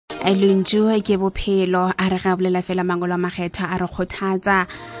Lunju ke bophelo a re gabolela fela mangolo a makgetho a re kgothatsa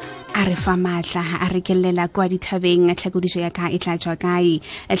a re fa matla a re kellela kwa dithabeng tlhakodišo ya ka e tla tswa kae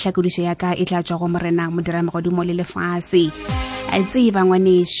tlhakodišo ya ka e tla tswa go morena modira mogodimo le lefase tseba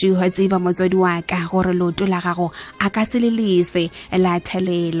ngwaneshu tseba motswadi wa ka gore loto la gago a ka se lelese la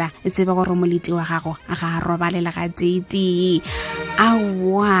thelela tseba gore moleti wa gago ga robalela ga titi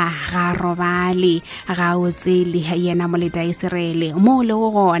awa ga robale ga o tsele yena moleta Israele mo le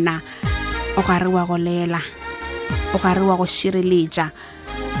go gona o gare wa go lela o gare wa go šireletša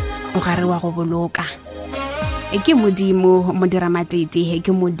o gare wa go boloka ke modimo modira matete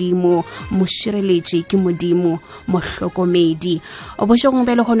ke modimo mošireletši ke modimo mohlokomedi o bošogong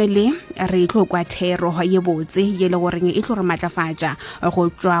bele gone le re tlo kwa thero ye botse ye le goreng e tlo re matlafatša go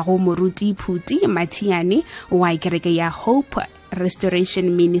tšwa go Moruti Phuti Mathiane wa kereke ya Hope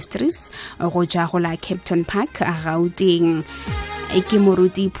Restoration Ministries go tšwa go la Kempton Park Gauteng ke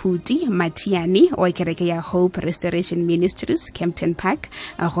Moruti Phuti Mathiane wa kereke ya Hope Restoration Ministries Kempton Park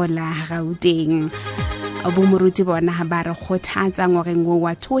go la Gauteng bo Moruti bona ba re kgothatsa ngwageng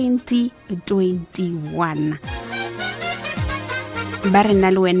wa 2021 ba re nna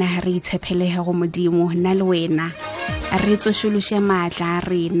le wena re itshepelege go modimo nna le wena re tsošološe maatla a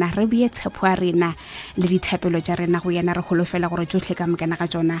rena re bee tshepo a rena le dithapelo tša rena go yana re holofela gore tsotlhe ka mokana ga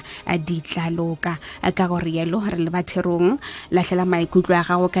tsona di tla loka ka gore yelo re le batherong lahlela maikutlo a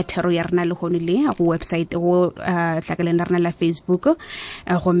gago ka thero ya rena le gone le go website go hlakeleng la rena la Facebook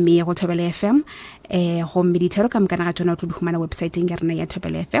gomme go Thobela FM gomme dithero ka mokana ga tsona o tlo di humana websiteng ya rena ya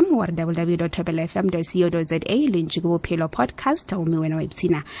Thobela FM wa www.thobelafm.co.za le ntse go bophelo podcast gomme wena wa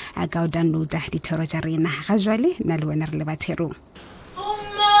ipsina ka o downloada dithero tša rena ga jwale na le wena re le batherong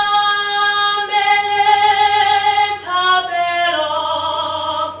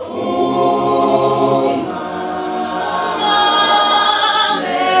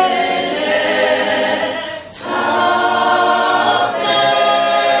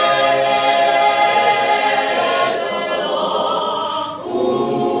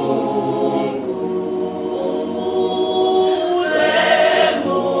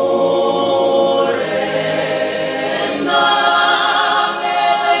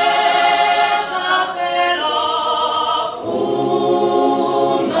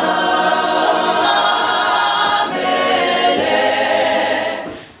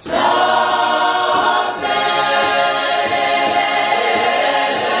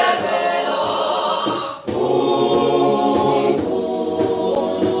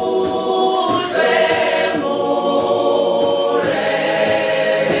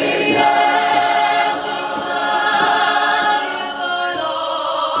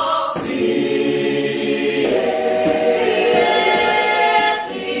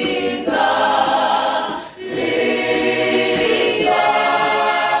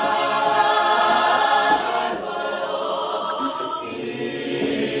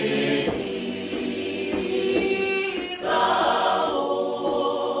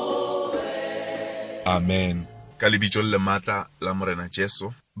Amen. Ka lebitso le matla la morena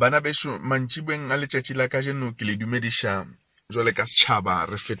Jesu. Bana besho mantšibeng a letšatši la kajeno ke le dumediša jwale ka setšhaba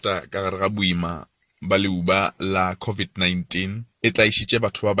re feta ka gare ga boima ba leuba la COVID-19 e tlaišitše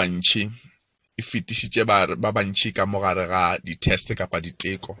batho ba bantši e fetišitše ba bantši ka mogare ga di-test kapa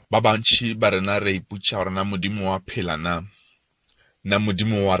diteko ba bantši ba rena re iputša gore na modimo wa phela na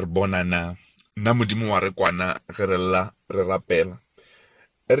modimo wa re bona na modimo wa re kwana ge re lla re rapela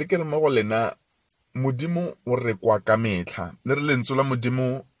re ke re mo go lena modimo o re kwa ka metlha le re lentso la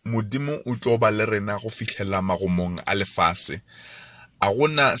modimo o tlo ba le rena go fihlela magomong a lefase a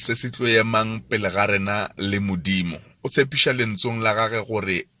gona se se tlo emang pele ga rena le modimo o tshepiša lentsong la gage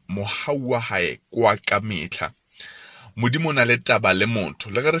gore mohau wa hae kwa ka metlha modimo na le taba le motho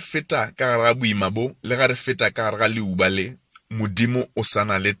le ge re feta ka gare ga boima bo le ge re feta ka gare ga leuba le modimo o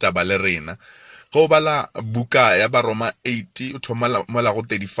sana le taba le rena go bala buka ya Baroma 8 o thoma mola go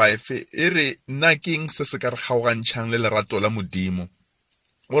 35 e re nna keng se se ka re kgaogantšhang le lerato la modimo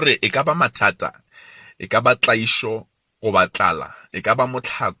gore e ka ba mathata e ka ba tlaišo go ba tlala e ka ba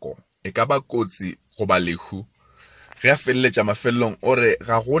motlhako e ka ba kotsi go ba lehu ge a feleletša mafelelong ore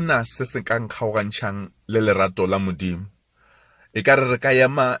ga gona se se ka nkgaogantšhang le lerato la modimo e ka re ka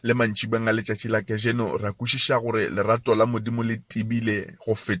yama le mantšibeng a letšatši la kejeno ra kwešiša gore lerato la modimo le tibile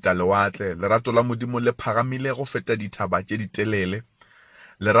go feta lewatle lerato la modimo le phagamile go feta dithaba tše ditelele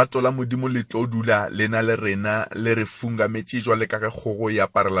lerato la modimo le tlo dula lena le rena le re fungametše jwale ka ge kgogo ya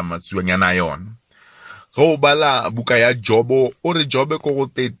parela matsuenyana yona go bala buka ya Jobo o re Jobe ko go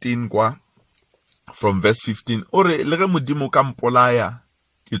 13 kwa from verse 15 o re le ge modimo ka mpolaya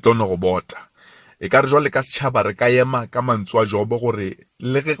ke tlono go bota e ka re jwale ka setšhaba re ka ema ka mantswe a jobo gore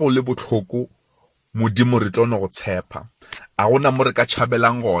le ge go le botlhoko modimo re tlo no go tshepa a gona mo re ka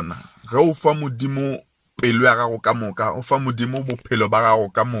tšhabelang gona ge o fa modimo pelo ya gago ka moka o fa modimo bophelo ba gago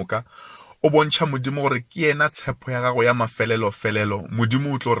ka moka o bontšha modimo gore ke yena tshepo ya gago ya mafelelo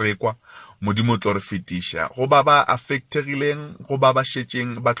modimo o tlo rekwa modimo o tlo re fetiša go ba ba affectegileng go ba ba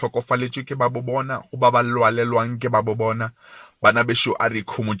šetšeng ba tlhokofaletšwe ke ba bo bona go ba ba lwalelwang ke ba bo bona bana bešo a re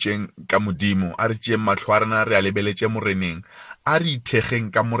ikhomotšeng ka modimo a re tšeeng matlho a rena re a lebeletše moreneng a re ithekgeng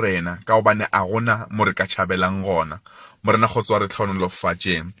ka morena ka gobane a gona mo re ka tšhabelang gona morena go tswa re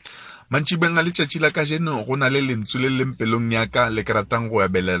tlhonolofatšeng mantšibeng a letšatši la ka jeno go na le lentswe le leng pelong ya ka le ke ratang go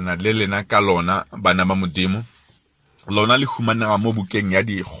abelana le lena ka lona bana ba modimo lona le humanega mo bukeng ya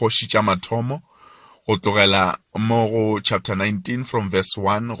dikgoši tša mathomo go tlogela mo go chapter 19 from verse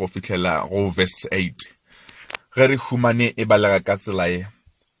 1 go fihlela go verse 8 ge re humane e balega ka tsela ye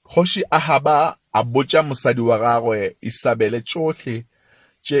kgoši Ahaba a botša mosadi wa gagwe Isabele tšohle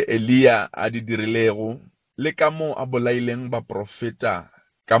tše Elia a di dirilego le ka mo a bolaileng baprofeta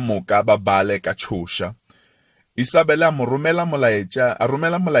ka moka ba bale ka tšhoša. Isabele a romela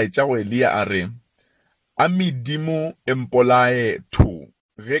molaetša go Elia a re a medimo empolae thu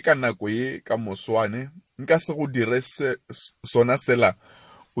ge ka nako ye ka moswane nka se go dire sona sela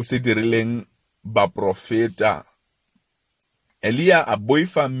o se dirileng baprofeta. Elia a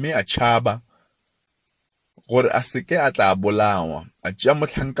boifa mme a tšhaba gore a seke a tla bolawa a tšea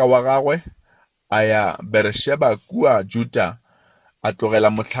motlhanka wa gagwe a ya Beresheba kua Juda a tlogela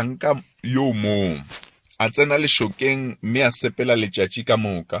motlhanka yo moo a tsena lešokeng mme a sepela letšatši ka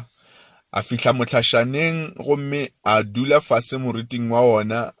moka a fihla mohlašaneng gomme a dula fase moriting wa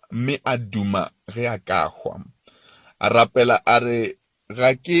ona mme a duma ge a ka hwa a rapela a re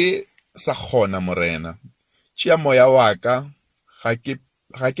ga ke sa kgona morena tšea moya wa ka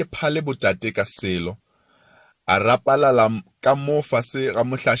ga ke phale botate ka selo a rapalala ka mo fase ga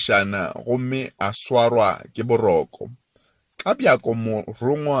mohlašana gomme a swarwa ke boroko ka bjako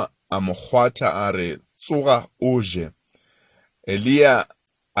morongwa a mo kgwatha a re tsoga o je. Elia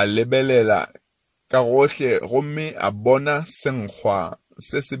a lebelela ka gohle gomme a bona senkgwa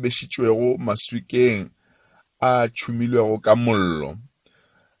se se bešitšwego maswikeng a tšhumilwego ka mollo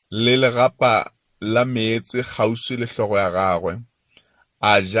le legapa la meetse kgauswi le hlogo ya gagwe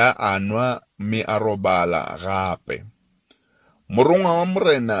a ja a nwa mme a robala gape. Morongwa wa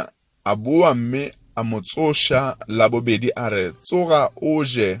morena a boa mme a mo tsoša la bobedi a re tsoga o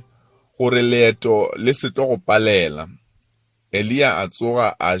je gore leeto le se tlo go palela. Elia a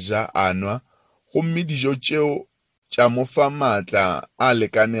tsoga a ja a nwa gomme dijo tšeo tša mo fa maatla a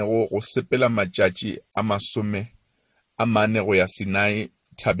lekanego go sepela matšatši a 40 go ya Sinai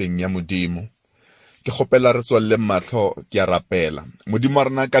thabeng ya modimo. Ke kgopela re tswalle mahlo ke a rapela modimo wa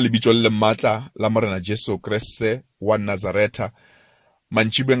rena ka lebitšo le maatla la morena Jesu Kriste wa Nazareta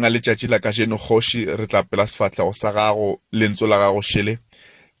mantšibeng a letšatši la kajeno kgoši re tla pela sefatlego sa gago lentswe la gago šele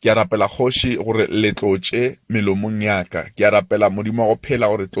ke a rapela kgoši gore le tlotše melomong yaka ke a rapela modimo wa go phela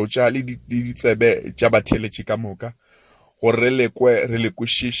gore tlotša le ditsebe tša batheletše ka moka gore re le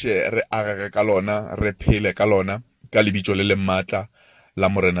kwešiše re agage ka lona re phele ka lona ka lebitšo le maatla la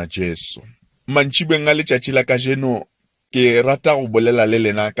morena Jesu. Mantšibeng a letšatši la kajeno ke rata go bolela le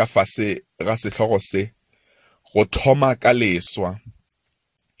lena ka fase ga sehlogo se go thoma ka leswa.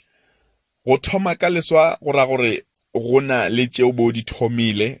 Go thoma ka leswa go ra gore gona le tšeo bo di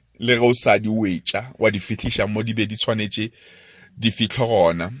thomile le ge o sa di wetša wa di fihliša mo di be di tshwanetše di fitlhe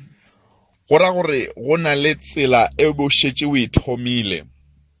gona. Go ra gore gona le tsela e bo šetše o e thomile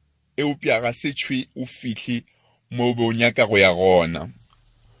e upša ga se tšhwe o fihli mo bo nyaka go ya gona.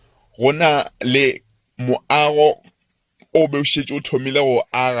 Gona le moago o be o šetše o thomile go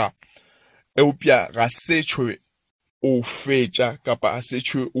aga e upša ga se tšhwe o fetša kapa a se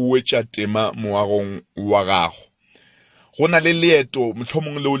tšhwe o wetša tema moagong wa gago. Gona le leeto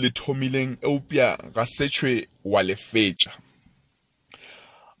mohlomong leo le thomileng e upša ga se tšhwe wa le fetša.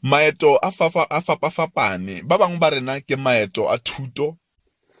 Maeto a fapafapane ba bangwe ba rena ke maeto a thuto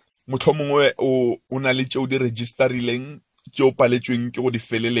mohlomongwe o na le tšeo di registerileng tšeo paletšweng ke go di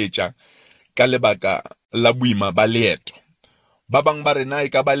feleletša ka lebaka la boima ba leeto. Ba bangwe ba rena e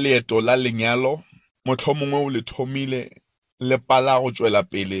ka ba leeto la lenyalo mohlomongwe o le thomile le pala go tšwela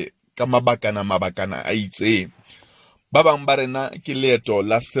pele ka mabakana a itseng. Ba bangwe ba rena ke leeto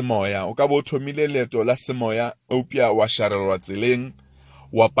la semoya o ka bo thomile leeto la semoya eupša wa šarelwa tseleng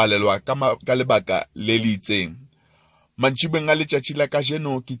wa palelwa ka lebaka le le itseng. Mantšibeng a letšatši la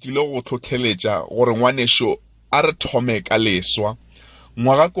kajeno ke kile go tlhotlheletša gore ngwanešo a re thome ka leswa.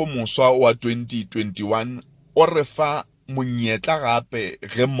 Ngwaga ko moswa wa 2021 o re fa monyetla gape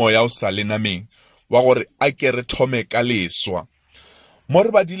ge moya o sa le nameng wa gore a ke re thome ka leswa. Mo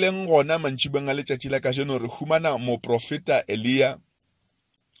re badileng gona mantšhibeng a letšatši la kajeno re humana moprofeta Elia,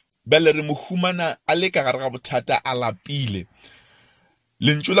 bele re mo humana a le ka gare ga bothata a lapile.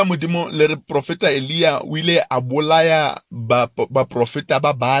 Lentswe la Modimo le re profeta Elia o ile a bolaya ba profeta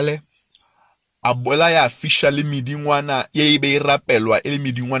ba Bale, a bolaya fisha le medingwana ye be e rapelwa e le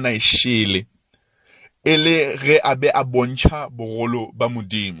medingwana e shele, e le ge a be a bontšha bogolo ba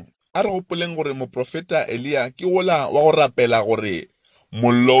Modimo. A re gopoleng gore moprofeta Elia ke ola wa go rapela gore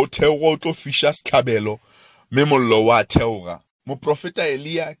mollo o theoga o tlo fisha setlhabelo, mme mollo wa theoga. Moprofeta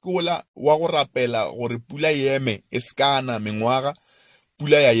Elia ke ola wa go rapela gore pula yeme e skana mengwaga,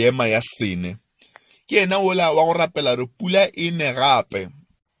 pula ya yema ya sene. Ke ena ola wa go rapela gore pula e ne gape,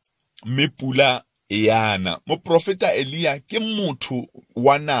 mme pula e yana. Moprofeta Elia ke motho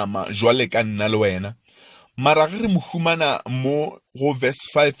wa nama jwale ka nna le wena. Mara ge re mo humana mo go verse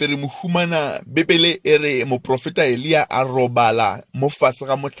 5 re mo humana Bibele e re moprofeta Elia a robala mo fase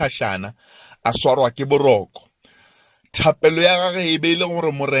ga motlhashana a swarwa ke boroko. Thapelo ya gage e be ile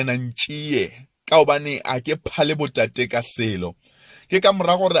gore morena ntšie ka obane a ke phale botate ka selo. Ke ka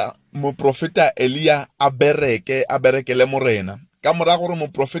morago gore moprofeta Elia a berekele morena, ka morago gore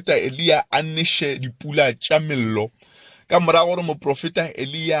moprofeta Elia a nneshe dipula tša mello, ka morago gore moprofeta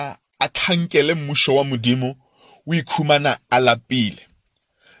Elia a thankele mmušo wa Modimo o ikhumana a lapile.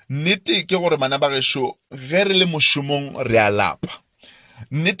 Nnete ke gore bana ba gešo ge re le mošomong re a lapa.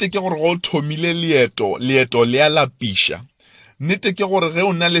 Nnete ke gore go thomile leeto le a lapiša. Nnete ke gore ge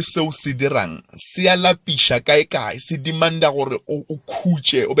o na le seo se dirang se a lapiša kae se demanda gore o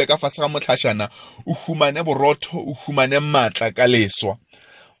khutše o be ka fase ga motlhashana o humane borotho o humane maatla ka leswa.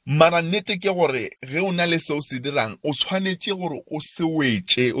 Mara nnete ke gore ge o na le seo se dirang o tshwanetse gore o se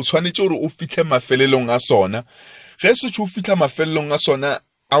wetše, o tshwanetse gore o fitlhe mafelelong a sona. Ge se tšo o fitlha mafelelong a sona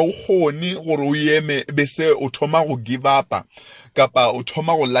a o kgone gore o eme bese o thoma go give up kapa o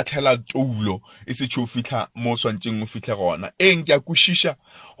thoma go latlhela toulo e se tšo o fitlha mo swantšeng o fitlhe gona. Ke a kwešiša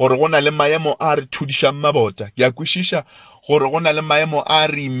gore go na le maemo a re thudišang mabota, ke a kwešiša gore go na le maemo a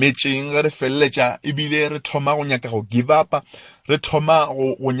re imetšeng ge re feleletša ebile re thoma go nyaka go give up, re thoma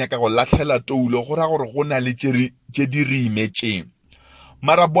go nyaka go latlhela toulo go ra gore go na le tše di re imetšeng.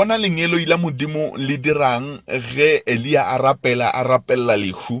 Mara bona lengelo ila Modimo le dirang ge Elia a rapela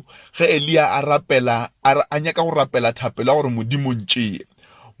lehu, ge Elia a nyaka go rapela thapelo gore Modimo ntšee.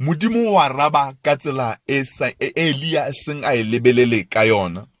 Modimo wa raba ka tsela Elia a seng a e lebelele ka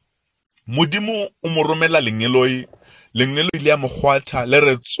yona. Modimo o mo romela lengelo ile a mogwatha le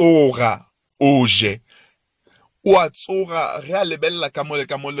re tsoga o je. O a tsoga ge a lebelela ka mo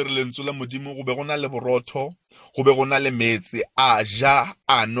le re lentswe la Modimo go be go na le borotho, go be go na le metsi, a ja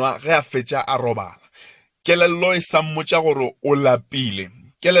a nwa ge a fetša a robala. Kelello e sa mmotša gore o lapile,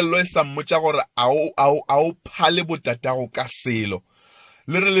 kelello e sa mmotša gore a o phale botatago ka selo.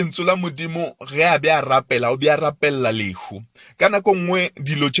 Le re lentswe la Modimo ge a be a rapela o be a rapella lehu. Ka nako nngwe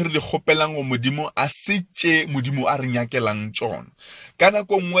dilo tše re di kgopelang go Modimo a se tše Modimo a re nyakelang tšona. Ka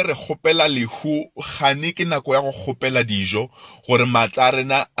nako nngwe re kgopela lehu gane ke nako ya go kgopela dijo gore maatla a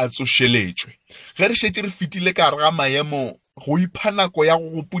rena a tsošeletšwe. Ge re šetše re fitile ka gare ga maemo go ipha nako ya go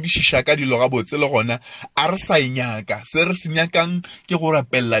gopodišiša ka dilo gabotse le gona a re sa inyaka. Se re se nyakang ke go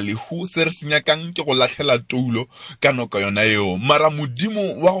rapella lehu, se re se nyakang ke go latlhela toulo ka nako yona eo. Mara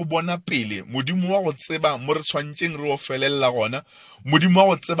Modimo wa go bona pele, Modimo wa go tseba mo re tshwanetseng re o felelela gona, Modimo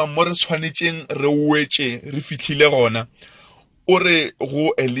wa go tseba mo re tshwanetseng re wetše re fitlhile gona, o re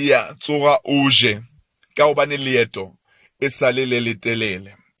go Elia tsoga o je ka gobane leeto e sa le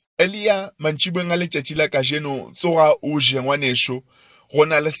letelele. Elia mantšhibeng a letšatši la kajeno tsoga o je ngwanešo, go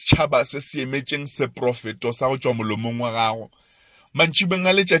na le setšhaba se se emetšeng seprofeto sa go tšwa molomong wa gago. Mantšhibeng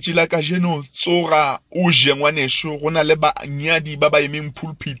a letšatši la kajeno tsoga o je ngwanešo, go na le banyadi ba ba emeng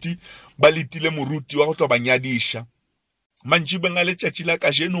pulpiti ba letile Moruti wa go tlo banyadiša. Mantšhibeng a letšatši la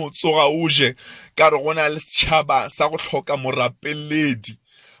kajeno tsoga o je ka re go na le setšhaba sa go hloka morapeledi.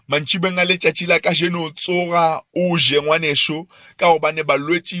 Mantšhibeng a letšatši la kajeno tsoga o je ngwanešo ka gobane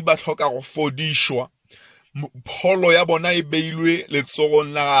balwetši ba hloka go fodišwa. Pholo ya bona e beilwe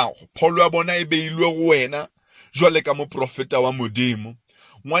letsogong la gago, pholo ya bona e beilwe go wena jwale ka moprofeta wa Modimo.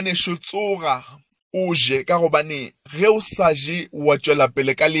 Ngwanešo tsoga o je ka gobane ge o sa je wa tšwela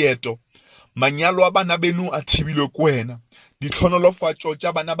pele ka leeto, manyalo a bana beno a thibilwe ko wena, ditlhonolofatšo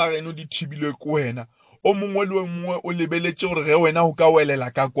tša bana ba geno di thibilwe ko wena. O mongwe le o mongwe o lebeletše gore ge wena o ka welela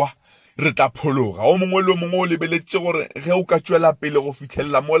ka kwa re tla phologa. O mongwe le o mongwe o lebeletše gore ge o ka tšwela pele go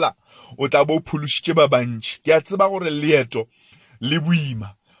fitlhelela mola o tla bo o phološitše ba bantši. Ke a tseba gore leeto le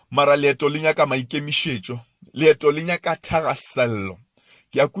boima, mara leeto le nyaka maikemišetšo, leeto le nyaka thagasello.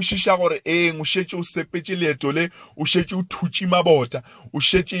 ke a kwishisha gore o šetše o sepetse leeto le o šetše o thutše mabota o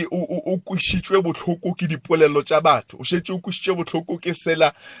šetše o kwishitšwe bohloko ke dipolelo tša batho o šetše o kwishitšwe bohloko ke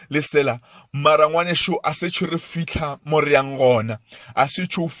sela le sela mara ngwaneso a se tšho re fihla mo re yang gona a se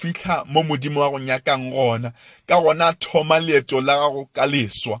tšho o fihla mo modimo wa go nyakang gona ka gona thoma leeto la gago ka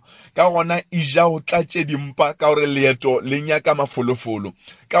leswa ka gona ija o tlatše dimpa ka gore leeto le nyaka mafolofolo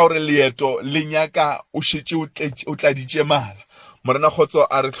ka gore leeto le nyaka o šetše o tladitše mala morena Khotso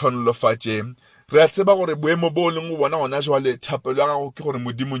a re tlhonolofatše re a tseba gore boemo bo leng go bona gona jwale thapelo ya gago ke gore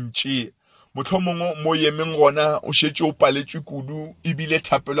modimo ntšee mohlomongwe mo yemeng gona o šetše o paletšwe kudu ebile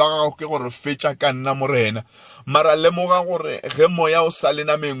thapelo ya gago ke gore fetša ka nna morena mara lemoga gore ge moya o sa le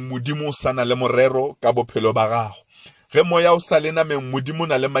nameng modimo o sa na le morero ka bophelo ba gago ge moya o sa le nameng modimo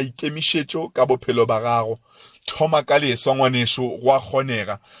na le maikemišetšo ka bophelo ba gago thoma ka leswa ngwaneso go a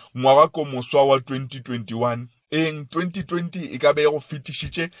kgonega ngwaga ko moswa wa 2021 2020 e ka be go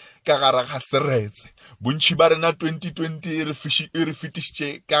fetišitše ka gare ga seretse bontši ba rena 2020 e re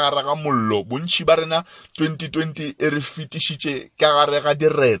fetišitše ka gare ga mollo bontši ba rena 2020 e re fetišitše ka gare ga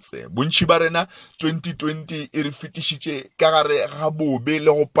diretse bontši ba rena 2020 e re fetišitše ka gare ga bobe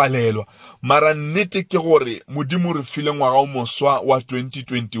le go palelwa mara nnete ke gore modimo re file ngwaga o moswa wa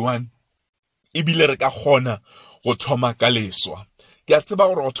 2021 ebile re ka kgona go thoma ka leswa ke a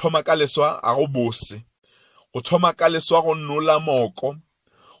tseba gore go thoma ka leswa a go bose go thoma ka leswa go nola moko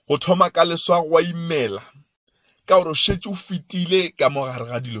go thoma ka leswa go imela ka gore o šetše o fetile ka mogare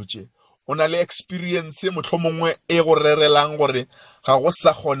ga dilo tše o na le experience mohlomongwe e go rerelang gore ga go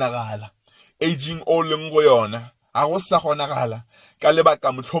sa kgonagala aging o leng go yona ga go sa kgonagala ka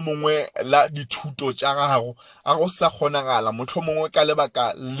lebaka mohlomongwe la dithuto tša gago ga go sa kgonagala mohlomongwe ka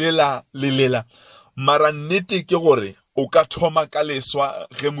lebaka lela mara nnete ke gore o ka thoma ka leswa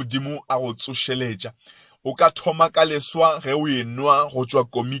ge modimo a go tsošeletša o ka thoma ka leswa ge o enwa go tšwa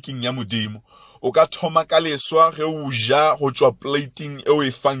komiking ya modimo o ka thoma ka leswa ge o ja go tšwa plating e o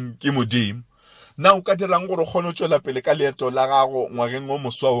e fang ke modimo na o ka dirang gore o kgone go tšwela pele ka leeto la gago ngwageng o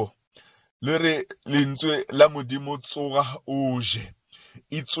moswa o le re lentswe la modimo tsoga o je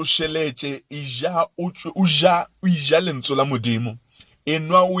e tsošeletše o ja lentswe la modimo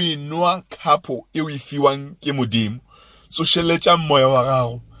enwa khapo e o e fiwang ke modimo tsošeletša moya wa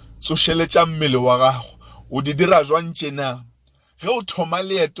gago tsošeletša mmele wa gago o di dira jwang tšena ge o thoma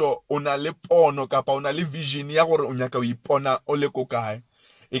leeto o na le pono kapa o na le vision ya gore o nyaka o ipona o le ko kae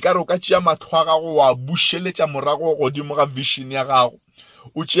e ka re o ka tšea matlho a gago wa bušeletša morago godimo ga vision ya gago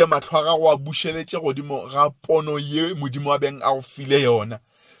o tšea matlho a gago wa bušeletše godimo ga pono ye modimo a beng a go file yona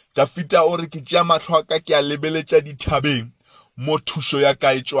Dafita o re ke tšea matlho a ka ke a lebeletša dithabeng mo thušo ya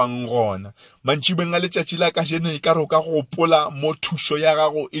ka e tšwang gona mantšhibeng a letšatši la ka jeno e ka re o ka gopola mo thušo ya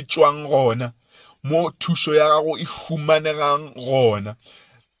gago e tšwang gona mo thušo ya gago e humanegang gona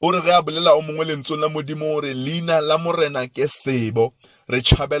o re ge a bolela o mongwe lentsong la modimo gore leina la morena ke sebo re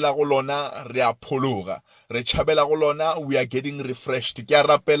tšhabela go lona re a phologa re tšhabela go lona we are getting refreshed ke a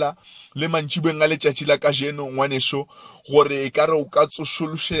rapela le mantšhibeng a letšatši la ka jeno ngwaneso gore e ka re o ka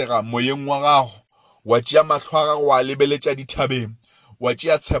tsošološega moyeng wa gago wa tšea matlho a gago wa lebeletša dithabeng wa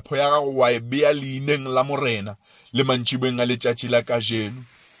tšea tshepo ya gago wa e bea leineng la morena le mantšhibeng a letšatši la ka jeno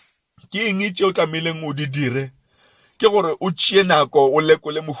ke eng tšeo o tlameileng o di dire ke gore o tšee nako o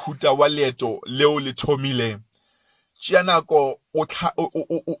lekole mohuta wa leeto leo le thomileng tšea nako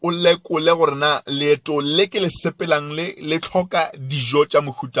o lekole gore na leeto le ke le sepelang le tlhoka dijo tša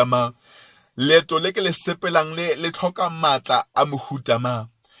mohuta mang leeto le ke le sepelang le tlhoka maatla a mohuta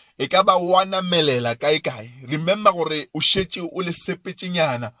mang e ka ba wa namelela kae remember gore o šetše o le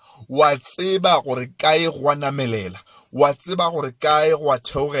sepetšenyana wa tseba gore kae go namelela wa tseba gore kae go a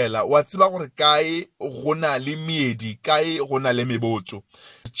theogela wa tseba gore kae go na le meedi kae go na le mebotso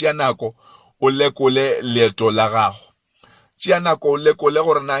tšea nako o lekole leeto la gago tšea nako o lekole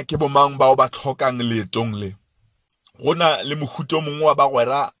gore na ke bomang bao ba tlhokang leetong le go na le mohuta mongwe wa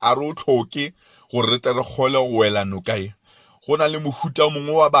bagwera a re o tlhoke gore re tle re kgole go wela nokae go na le mohuta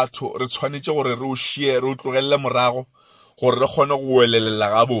mongwe wa batho re tshwanetse gore re o šie re o tlogelele morago gore re kgone go welelela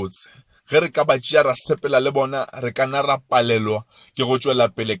gabotse ge re ka ba tšea ra sepela le bona re kana ra palelwa ke go tšwela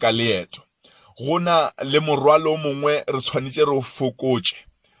pele ka leeto go na le morwalo mongwe re tshwanetse re o fokotše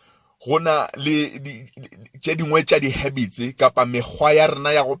go na le tše dingwe tša di-habits kapa mekgwa ya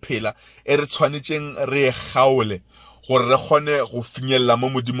rena ya go phela e re tshwanetseng re e kgaole gore re kgone go finyelela mo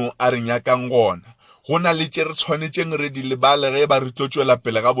modimo a re nyakang gona go na le tše re tshwanetseng re di lebale ge ba re tlo tšwela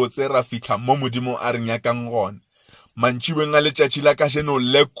pele gabotse ra fitlha mo modimo a re nyakang gona mantšhibeng a letšatši la ka jeno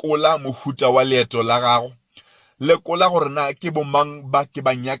lekola mohuta wa leeto la gago lekola gore na ke bomang ba ke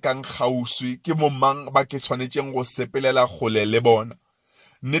ba nyakang kgauswi ke bomang ba ke tshwanetseng go sepelela kgole le bona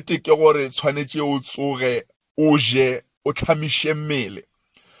nnete ke gore tshwanetse o tsoge o je o tlhamiše mmele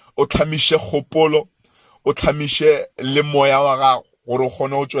o tlhamiše kgopolo o tlhamiše le moya wa gago gore o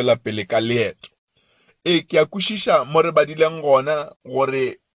kgone go tšwela pele ka leeto ke a kwešiša mo re badileng gona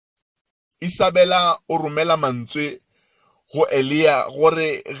gore Isabela o romela mantswe go Elia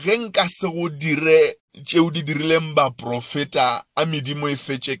gore ge nka se go dire tšeo di dirileng ba profeta a medimo e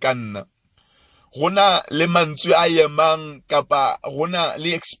fetše ka nna gona le mantswe a yemang kapa gona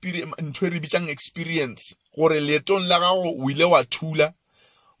le ntho e re bitšang experience gore leetong la gago o ile wa thula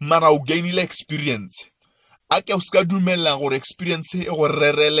mara o gainile experience a ke o ska dumela gore experience e go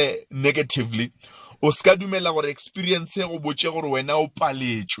rerele negatively o ska dumela gore experience e go botše gore wena o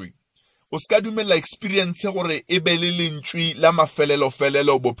paletšwe o ska dumela experience gore e be le lentswi la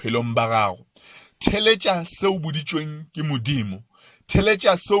mafelelo bophelong ba gago theletša seo boditšweng ke modimo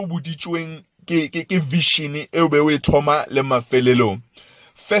theletša seo boditšweng ke vision e o be o e thoma le mafelelong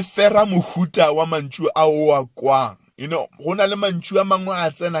fefera mohuta wa mantšu a o a kwang gona le mantšu a mangwe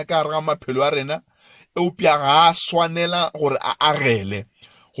a tsena ka gare ga maphelo a rena eupša ga a swanela gore a agele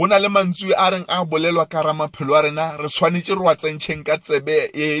gona le mantswe a reng a bolelwa ka ra maphelo a rena re tshwanetse re wa tsentšheng ka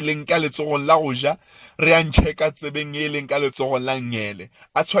tsebe e leng ka letsogong la go ja re a ntšhe ka tsebeng e leng ka letsogong la ngele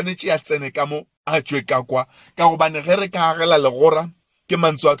a tshwanetse a tsene ka mo a tšwe ka kwa ka gobane ge re ka agela legora ke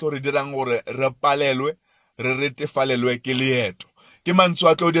mantswe a tlo re dirang gore re palelwe re retefalelwe ke leeto ke mantswe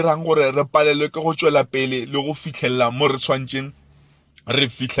a tlo dirang gore re palelwe ke go tšwela pele le go fitlhelela mo re tshwantšeng re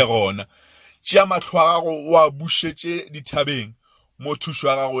fitlhe gona tšea matlho a gago o a bušetše dithabeng mo thušo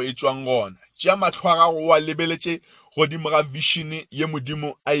ya gago e tšwang gona tšea matlho a gago o a lebeletše godimo ga vision ye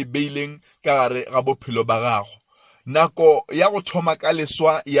modimo a e beileng ka gare ga bophelo ba gago nako ya go thoma ka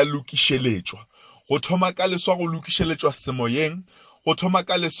leswa ya lokišeletšwa go thoma ka leswa go lokišeletšwa semoyeng go thoma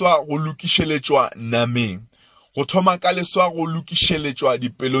ka leswa go lokišeletšwa nameng go thoma ka leswa go lokišeletšwa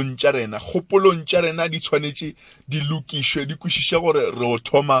dipelong tša rena kgopolong tša rena di tshwanetše di lokišwe di kwešiše gore re o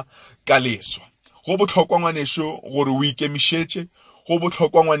thoma ka leswa go bohlokwa ngwanešo gore o ikemišetše go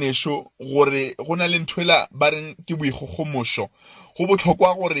bohlokwa ngwanešo gore go na le nthoela ba reng ke boikgogomošo go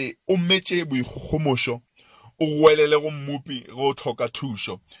bohlokwa gore o mmetše boikgogomošo o goelele go mmupi go o hloka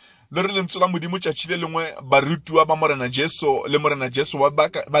thušo le re lentswe la modimo tšatši le lengwe barutiwa ba morena Jesu le morena Jesu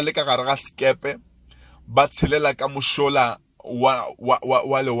ba le ka gare ga skepe ba tshelela ka mošola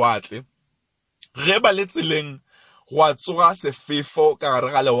wa lewatle ge ba le tseleng go a tsoga sefefo ka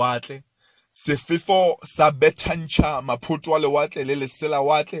gare ga lewatle sefefo sa betantšha maphoto a lewatle le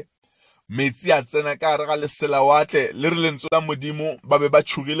leselawatle metsi a tsena ka gare ga leselawatle le re lentswe la modimo ba be ba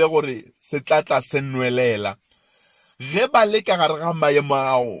tšhogile gore se tlatla se nwelela ge ba le ka gare ga maemo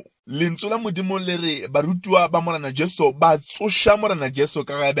ao lentswe la modimo le re barutiwa ba morena Jesu ba tsoša morena Jesu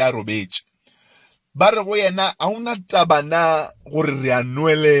ka ga be a robetše ba re go yena a una tabana gore re a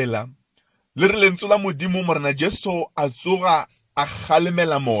nwelela le re lentswe la modimo morena Jesu a tsoga a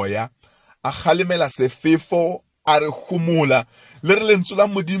kgalemela moya a kgalemela sefefo a re humola le re lentswe la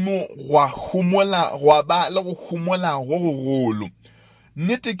modimo go a humola go ba le go humola go gogolo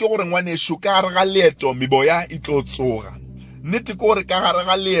nnete ke gore ngwanešo ka gare ga leeto meboya e tlo tsoga nnete ke gore ka gare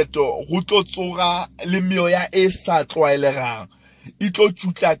ga leeto go tlo tsoga le meoya e sa tlwaelegang e tlo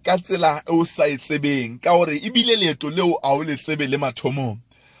tšutla ka tsela e o sa e tsebeng ka gore ebile leeto leo a o le tsebe le mathomong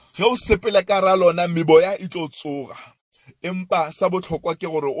ge o sepela ka ra lona meboya e tlo tsoga empa sa bohlokwa ke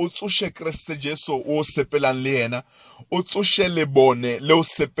gore o tsoše Kriste Jesu o sepelang le yena o tsoše lebone le o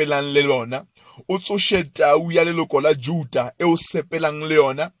sepelang le lona o tsoše tau ya leloko la Juda e o sepelang le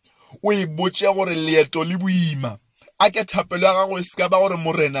yona o e botše gore leeto le boima a ke thapelo ya gago e ska ba gore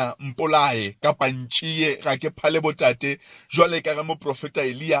morena mpolae kapa ntšie ga ke phale botate jwale ka ge moprofeta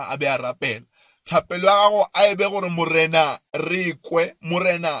Elia a be a rapela thapelo ya gago a e be gore morena re kwe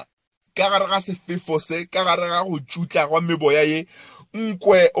morena ka gare ga sefefo se ka gare ga go tšutla gwa meboya ye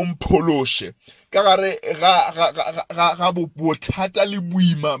nkwe o mphološe ka gare ga bothata le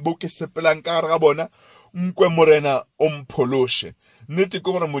boima bo ke sepelang ka gare ga bona nkwe morena o mphološe nnete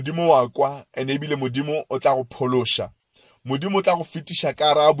ke gore modimo wa kwa ene ebile modimo o tla go phološa modimo o tla go fetiša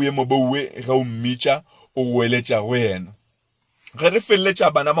ka gare ga boemo boue ge o mmitša o goeletša go yena ge re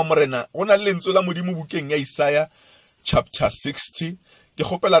feleletša bana ba morena go na le lentswe la modimo bukeng ya Isaiah chapter 60 ke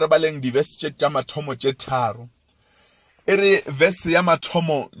kgopela re baleng di-verse tša mathomo tše 3 e re verse ya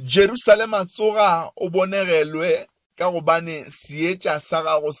mathomo Jerusalema tsoga o bonegelwe ka gobane seetša sa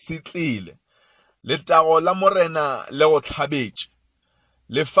gago se tlile letago la morena le go tlhabetše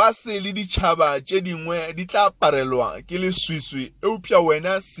lefase le ditšhaba tše dingwe di tla aparelwa ke leswiswi eupša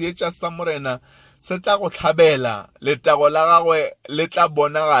wena seetša sa morena se tla go tlhabela letago la gagwe le tla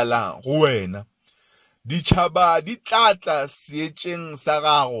bonagala go wena ditšhaba di tlatla seetšeng sa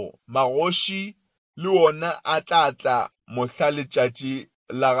gago, magoši le ona a tlatla mohla letšatši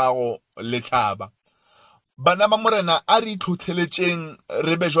la gago le tlhaba. Bana ba morena a re itlhotlheletšeng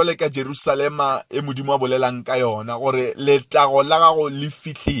re be jwale ka Jerusalema e Modimo a bolelang ka yona gore letago la gago le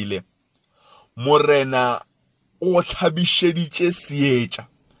fihlile. Morena o tlhabišeditše seetša.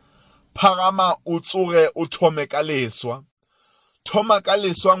 Phagama o tsoge o thome ka leswa. Thoma ka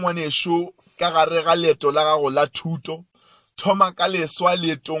leswa ngwanešo ka gare ga leeto la gago la thuto. Thoma ka leswa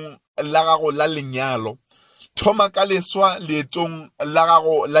leetong la gago la lenyalo. Thoma ka leswa leetong la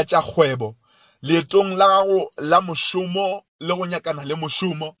gago la tša kgwebo. Leetong la gago la mošomo le go nyakana le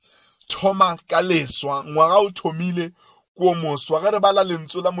mošomo. Thoma ka leswa, ngwaga o thomile kuo moswa. Ge re bala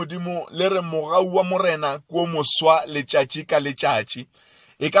lentswe la Modimo le re mogau wa morena kuo moswa letšatši ka letšatši.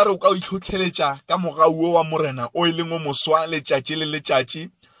 E ka re o ka o itlhotlheletša ka mogau wa morena o e leng o moswa letšatši le letšatši.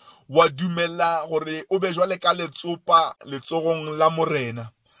 Wa dumela gore o be jwale ka letsopa letsogong la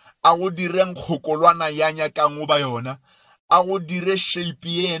morena. A go dire nkgokolwana ya nyakang o ba yona. A go dire shape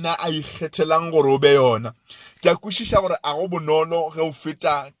yena a ikgethelang gore o be yona. Ke a kwešiša gore a go bonolo ge o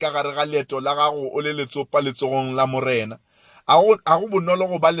feta ka gare ga leeto la gago o le letsopa letsogong la morena. A go bonolo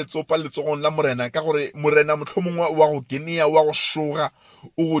go ba letsopa letsogong la morena ka gore morena mohlomongwe wa go kenea, wa go šoga,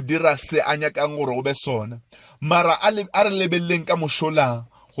 o go dira se a nyakang gore o be sona. Mara a re lebeleng ka mošola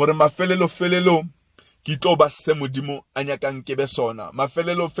gore mafelelo ke tlo ba se Modimo a nyakang ke be sona.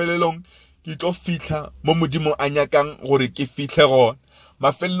 Mafelelong ke tlo fihla mo Modimo a nyakang gore ke fihle gona.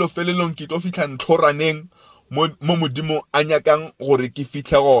 Mafelelong ke tlo fihla ntlhoraneng mo Modimo a nyakang gore ke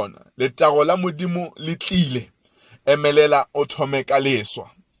fihle gona. Letago la Modimo le tlile. Emelela o thome ka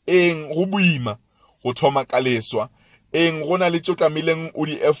leswa. Eng go boima go thoma ka leswa. Eng go na le tšo tlamileng o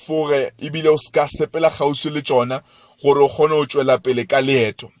di efoge ebile o ska sepela kgauswi le tšona gore o kgone o tšwela pele ka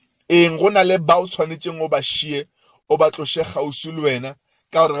leeto. Eng go na le ba o tshwanetšeng o ba šie o ba tloše kgauswi le wena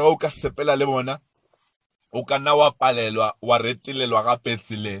ka gore ge o ka sepela le bona o ka nna wa palelwa wa retelelwa gape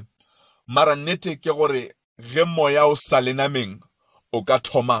tseleng. Mara nnete ke gore ge moya o sa le nameng o ka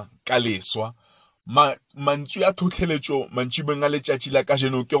thoma ka leswa. Mantšu a tlhotlheletšo mantšibeng a letšatši la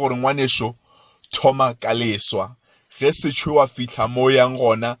kajeno ke gore ngwanešo thoma ka leswa. Ge setšwe wa fihla mo yang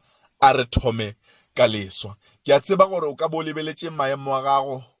gona a re thome ka leswa. Ke a tseba gore o ka bo lebeletše maemo a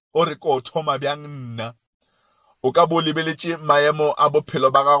gago o re ko thoma bjang nna. O ka bo lebeletše maemo a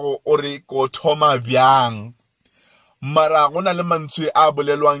bophelo ba gago o re ko thoma bjang. Mara go na le mantswe a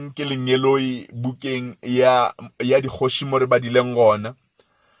bolelwang ke lenyeloi bukeng ya dikgoši mo re badileng gona.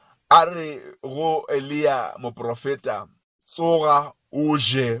 A re go Elia moprofeta, tsoga o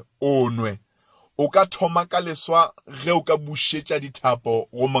je o nwe. O ka thoma ka leswa ge o ka bušetša dithapo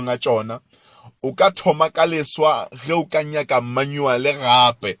go monga tšona. O ka thoma ka leswa ge o ka nyaka manyua le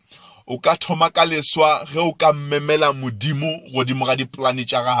gape. O ka thoma ka leswa ge o ka memela Modimo godimo ga diplane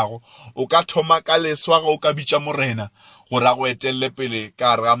tša gago. O ka thoma ka leswa ge o ka bitša morena gore a go etelele pele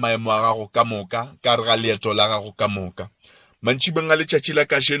ka gare ga maemo a gago ka moka, ka gare ga leeto la gago ka moka. Mantšibeng a letšatši la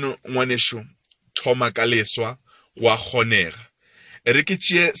kajeno ngwanešo, thoma ka leswa go a kgonega. E re ke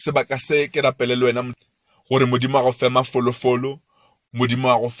tšee sebaka se ke rapele le wena gore Modimo a go fe mafolofolo,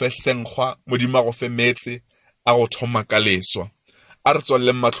 Modimo a go fe senkgwa, Modimo a go fe meetse, a go thoma ka leswa. A re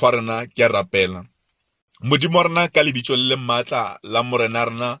tswaleng matlho a rena ke a rapela. Modimo wa rena ka lebitšo le maatla la morena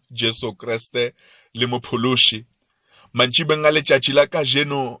rena Jesu Kriste le mophološi. Mantšibeng a letšatši la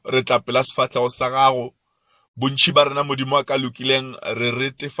kajeno re tla pela sefatlhego sa gago. Bontši ba rena Modimo a ka lokileng re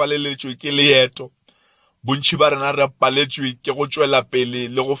retefaleletšwe ke leeto. Bontši ba rena re paletšwe ke go tšwela pele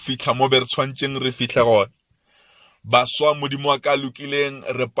le go fihla mo be re tshwantšeng re fihle gona. Baswa Modimo a ka lokileng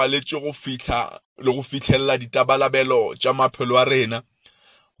re paletšwe go fihla le go fihlelela ditabalabelo tša maphelo a rena.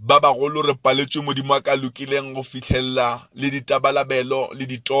 Ba bagolo re paletšwe Modimo a ka lokileng go fihlelela le ditabalabelo le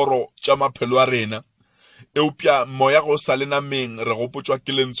ditoro tša maphelo a rena. Eupša moya go sa le nameng re gopotšwa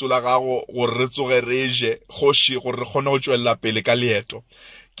ke lentswe la gago gore re tsoge re je kgoši gore re kgone go tšwelela pele ka leeto.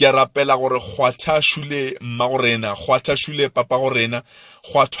 Ke a rapela gore kgwatha šule mmagorena, kgwatha šule papagorena,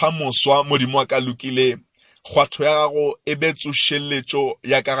 kgwathwa moswa Modimo a ka lokile. Kgwatho ya gago e be tsošeletšo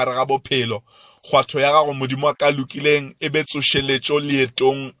ya ka gare ga bophelo. Kgwatho ya gago Modimo a ka lokileng e be tsošeletšo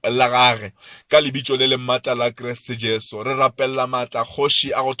leetong la gage. Ka lebitšo le maatla la Kriste Jesu re rapella maatla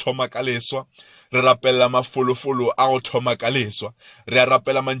kgoši a go thoma ka leswa. re rapela mafolofolo a go thoma ka leswa, re a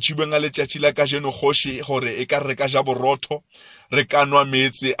rapela mantšhibeng a letšatši la ka jeno kgoši gore e ka re ka ja borotho, re ka nwa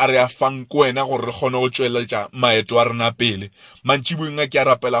metse a re a fang ko wena gore re kgone go tšweletša maeto a rena pele. Mantšhibeng a ke a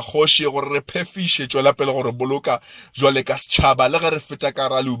rapela kgoši gore re phefiše tšwela pele gore boloka jwale ka setšhaba, le ge re feta ka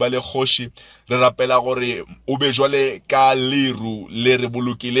ra leuba le kgoši re rapela gore o be jwale ka leru le re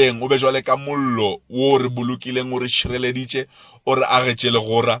bolokileng, o be jwale ka mollo wo re bolokileng o re tšhireleditše, o re agetše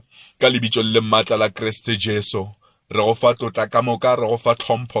legora ka lebitšo le maatla la Kriste Jesu. Re go fa tlotla ka moka, re go fa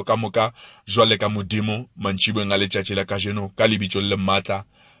tlhompho ka moka jwale ka Modimo mantšhibeng a letšatši la kajeno ka lebitšo le maatla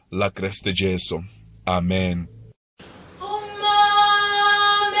la Kriste Jesu. Amen.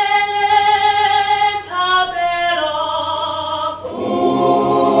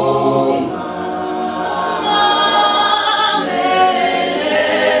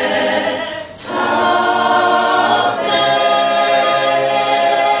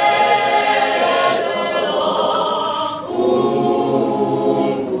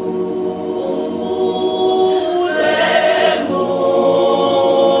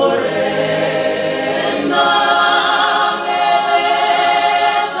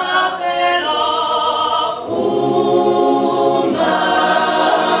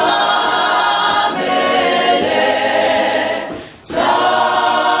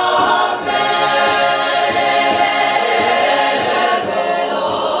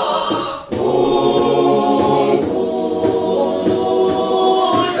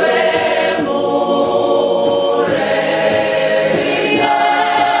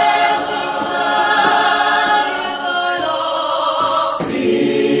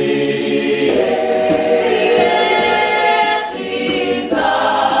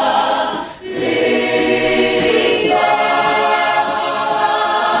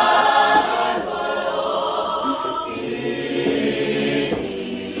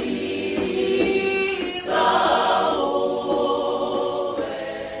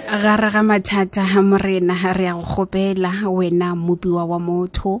 Ga mathata morena re a go gopela wena mopiwa wa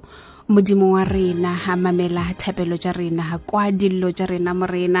motho, modimo wa rena ha mamela thapelo tša rena ha kwa dillo tša rena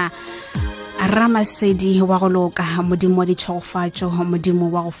morena ramasedi wa go loka, modimo wa ditšhogofatšo, modimo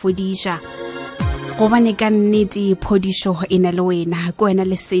wa go fodiša, gobane ka nnete phodišo e na le wena, ke wena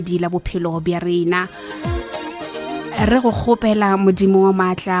lesedi la bophelo bja rena. Re go gopela modimo wa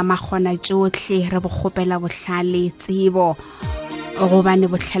maatla makgona tšohle, re go gopela bohlale tsebo, gobane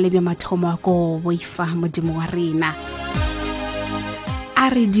bohlale bja mathomo a ko boifa modimo wa rena. A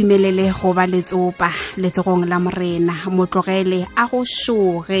re dumelele go ba letsopa letsogong la morena, motlogele a go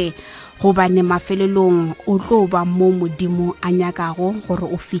šoge, gobane mafelelong o tlo ba mo modimo a nyakago gore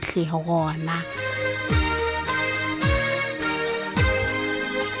o fihle gona.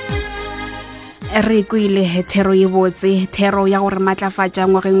 Re kwile thero ye botse, thero ya gore matlafatša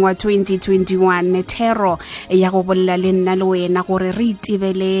ngwageng wa 2021, thero ya go bolela le nna le wena gore re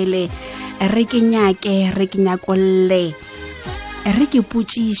itebelele, re ke nyake, re ke nyakolle, re ke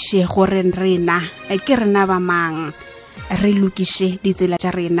putšiše gore rena ke rena ba mang, re lokiše ditsela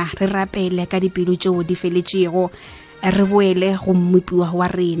tša rena, re rapele ka dipelo tšeo di feletšego, re boele go mmopiwa wa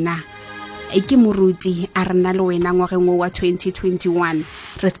rena. Ke Moruti a rena le wena ngwageng wa 2021,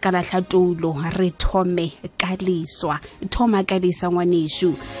 re ska lahla toulo, re thome ka leswa, thoma ka lesa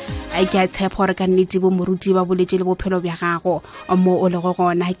ngwanešo. Ke a tshepa gore ka nnete bo Moruti ba boletše le bophelo bja gago mo o lego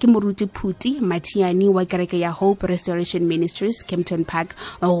gona. Ke Moruti Phuti Mathiane wa kereke ya Hope Restoration Ministries, Kempton Park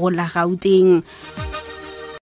go la Gauteng.